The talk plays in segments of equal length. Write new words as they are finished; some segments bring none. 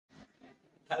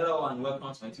Hello and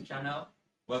welcome to my YouTube channel.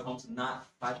 Welcome to Nat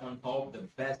Fashion Hub, the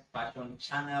best fashion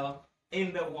channel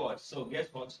in the world. So guess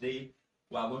what? Today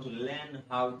we are going to learn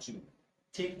how to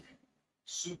take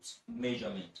suit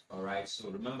measurement. Alright, so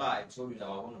remember I told you that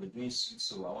I want to be doing suits,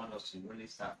 so I want us to really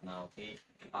start now. Okay,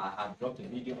 I have dropped a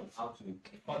video on how to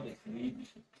cut the sleeve,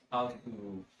 how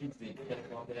to fix the chest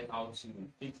pocket, how to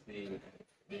fix the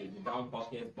down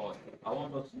pocket, but I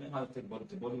want us to learn how to take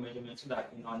the body measurement so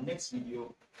that in our next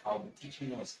video I'll be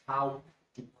teaching us how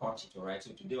to cut it. Alright,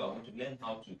 so today I want to learn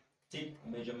how to take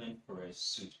measurement for a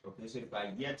suit. Okay, so if you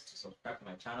are yet to subscribe to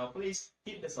my channel, please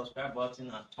hit the subscribe button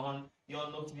and turn your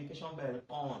notification bell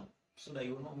on so that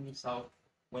you will not miss out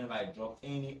whenever I drop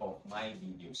any of my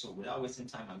videos. So without wasting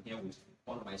time, I'm here with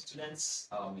one of my students,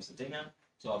 Mr. Damian.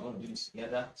 So I'm going to do this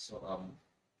together. So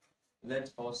let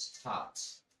us start.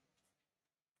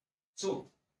 So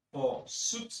for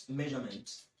suit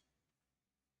measurement,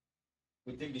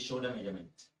 we take the shoulder measurement.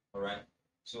 All right.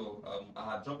 So I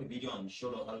have dropped a video on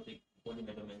shoulder how to take body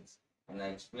measurements, and I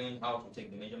explained how to take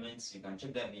the measurements. You can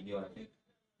check that video. I think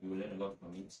you will learn a lot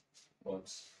from it.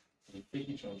 But you take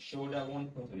it from shoulder, one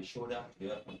point to the shoulder to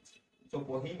the other point. So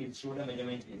for him, his shoulder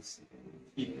measurement is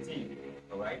 15.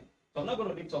 All right. So I'm not going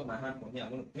to lift up my hand from here.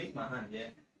 I'm going to place my hand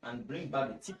here and bring back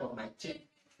the tip of my tape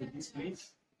to this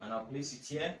place, and I'll place it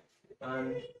here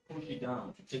and push it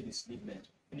down to take the sleeve length.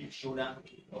 Finish the shoulder,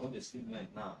 or the sleeve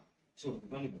length now. So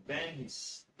we're going to bend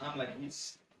his arm like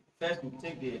this. First, we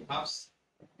take the half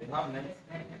length.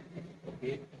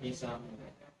 Okay, his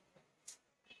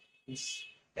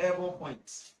elbow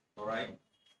point. All right,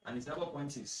 and his elbow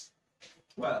point is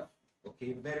 12.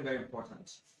 Okay, very very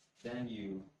important. Then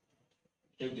you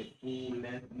take the full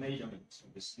length measurement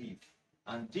of the sleeve,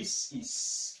 and this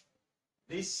is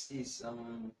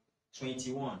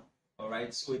 21. All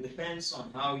right, so it depends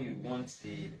on how you want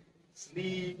the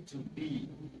sleeve to be.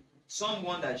 Some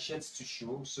want that shirts to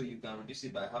show, so you can reduce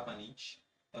it by half an inch.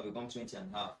 That will become 20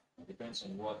 and a half. It depends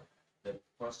on what the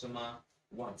customer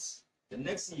wants. The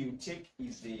next thing you take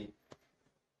is the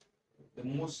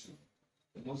muscle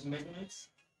measurements,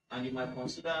 and you might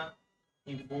consider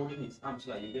him folding his arms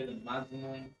so that you get the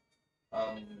maximum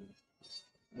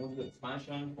muscle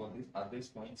expansion for this at this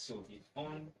point. So his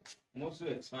own muscle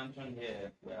expansion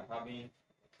here we are having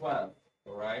 12.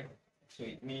 All right, so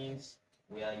it means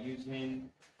we are using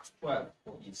 12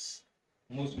 for his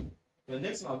muscle. The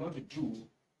next thing I'm going to do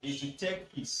is to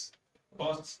take his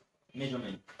bust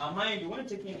measurement. And mind you, when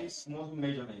taking this muscle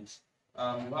measurement,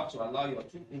 you have to allow your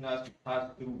 2 fingers to pass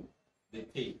through the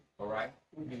tape. All right,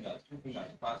 2 fingers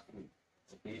to pass through.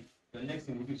 Okay. The next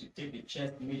thing we do is to take the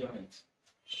chest measurement.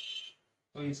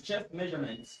 So his chest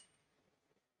measurement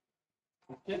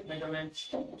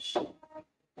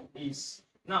is,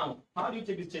 now how do you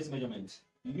take this chest measurement?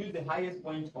 You use the highest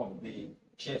point of the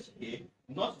chest, okay?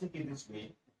 Not take it this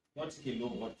way, not take it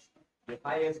low, but the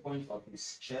highest point of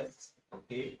his chest,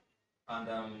 okay? And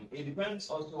it depends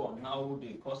also on how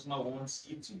the customer wants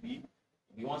it to be.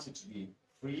 If he wants it to be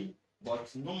free,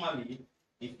 but normally,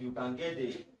 if you can get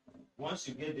once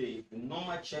you get the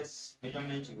normal chest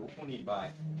measurement, you open it by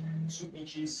 2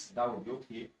 inches, that will be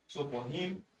okay. So for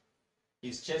him,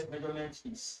 his chest measurement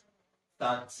is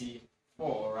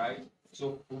 34, right?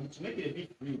 So to make it a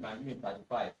bit free, you can give him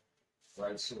 35,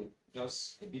 right? So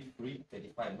just a bit free,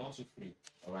 35, not too free,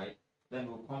 all right? Then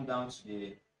we'll come down to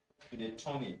the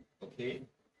tummy, okay?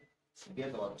 To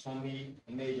get our tummy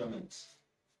measurement.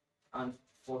 And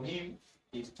for him,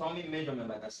 his tummy measurement,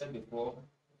 like I said before,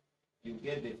 you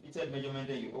get the fitted measurement,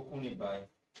 then you open it by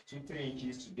 2-3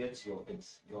 inches to get your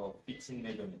fitting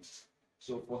measurement.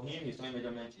 So for him, his tummy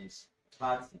measurement is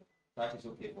 30. 30 is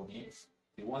okay for him. If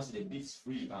he wants it a bit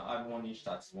free, you can add 1 inch,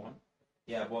 that's 1.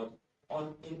 Yeah, but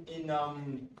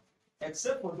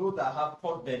except for those that have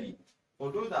pot belly,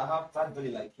 for those that have fat belly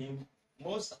like him,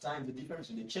 most of the time the difference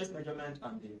in the chest measurement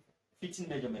and the fitting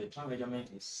measurement, the tummy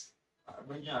measurement is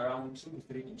ranging around 2 to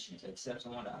 3 inches, except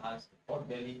someone that has a pot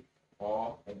belly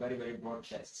or a very very broad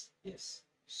chest. Yes,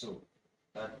 so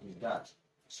that is that.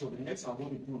 So the next I'm going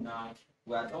to do now,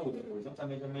 we are done with the horizontal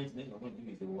measurement. Then we're going to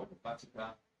do is the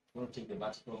vertical. We're going to take the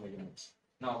vertical measurement.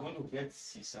 Now I'm going to get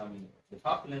his the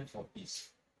half length of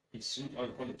his suit, or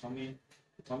you call it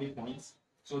the tummy points.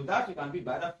 So that you can do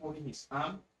by either folding his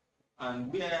arm,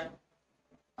 and where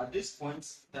at this point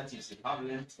that is the half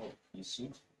length of his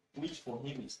suit, which for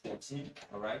him is 13.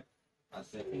 All right, as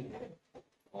 13 here,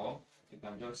 or you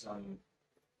can just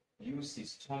use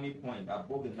his tummy point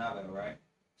above the navel, right?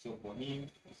 So for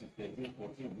him, this is 13,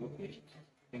 14, okay.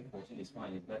 I think 14 is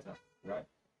fine, it's better, right?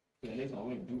 So the next one I'm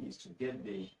going to do is to get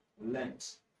the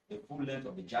length, the full length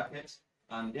of the jacket,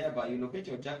 and thereby you locate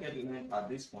your jacket length at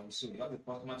this point. So you have the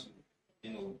customer to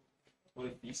you know,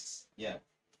 fully fixed. Yeah.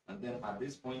 And then at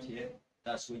this point here,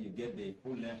 that's where you get the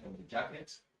full length of the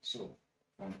jacket. So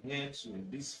from here to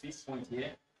this fixed point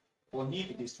here, for him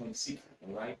it is 26,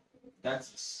 all right? That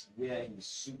is where his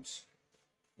suit,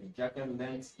 the jacket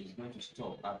length is going to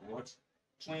stop at what?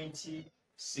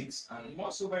 26. And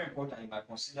also very important, you might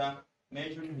consider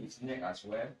measuring his neck as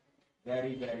well.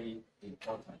 Very, very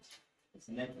important. His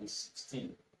neck is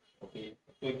 16. Okay.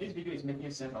 So if this video is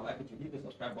making sense, I'd like you to hit the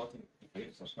subscribe button if you're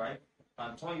ready to subscribe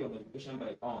and turn your notification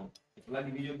bell on. If you like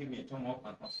the video, give me a thumb up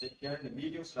and consider sharing the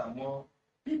video so that more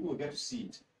people will get to see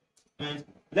it. And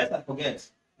let's not forget,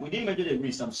 we didn't measure the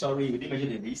wrist. I'm sorry, we didn't measure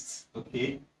the wrist.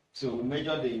 Okay. So we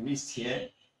measure the wrist here,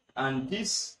 and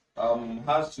this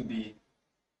has to be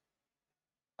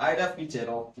either fitted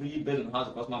or free based on how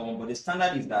the customer wants. But the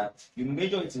standard is that you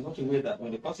measure it in such a way that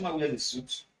when the customer wears the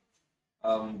suit,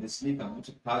 the sleeve can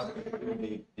also pass through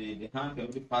the hand can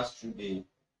also pass through the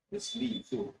sleeve.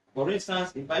 So for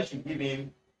instance, if I should give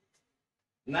him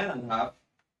 9.5,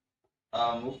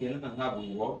 okay, 9.5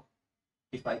 will work.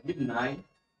 If I give 9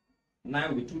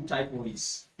 will be too tight for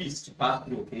his feet to pass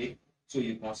through, okay? So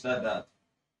you consider that.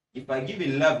 If I give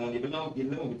 11,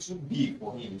 11 will be too big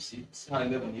for him, you see? This is how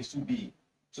 11 is too big.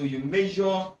 So you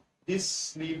measure this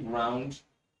sleeve round,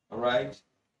 all right,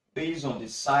 based on the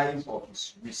size of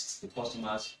his wrist, the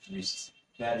customer's wrist.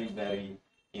 Very, very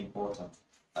important.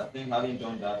 I think having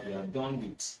done that, we are done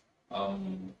with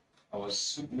our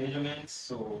suit measurements.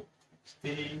 So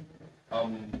stay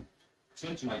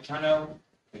tuned to my channel,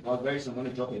 because very soon I'm going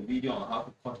to drop a video on how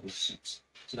to cut a suit,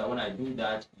 so that when I do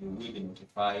that, you will be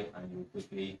notified and you will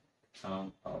quickly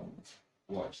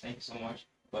watch. Thank you so much.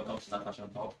 Welcome to that fashion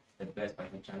talk, the best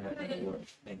fashion channel in the world.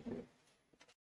 Thank you.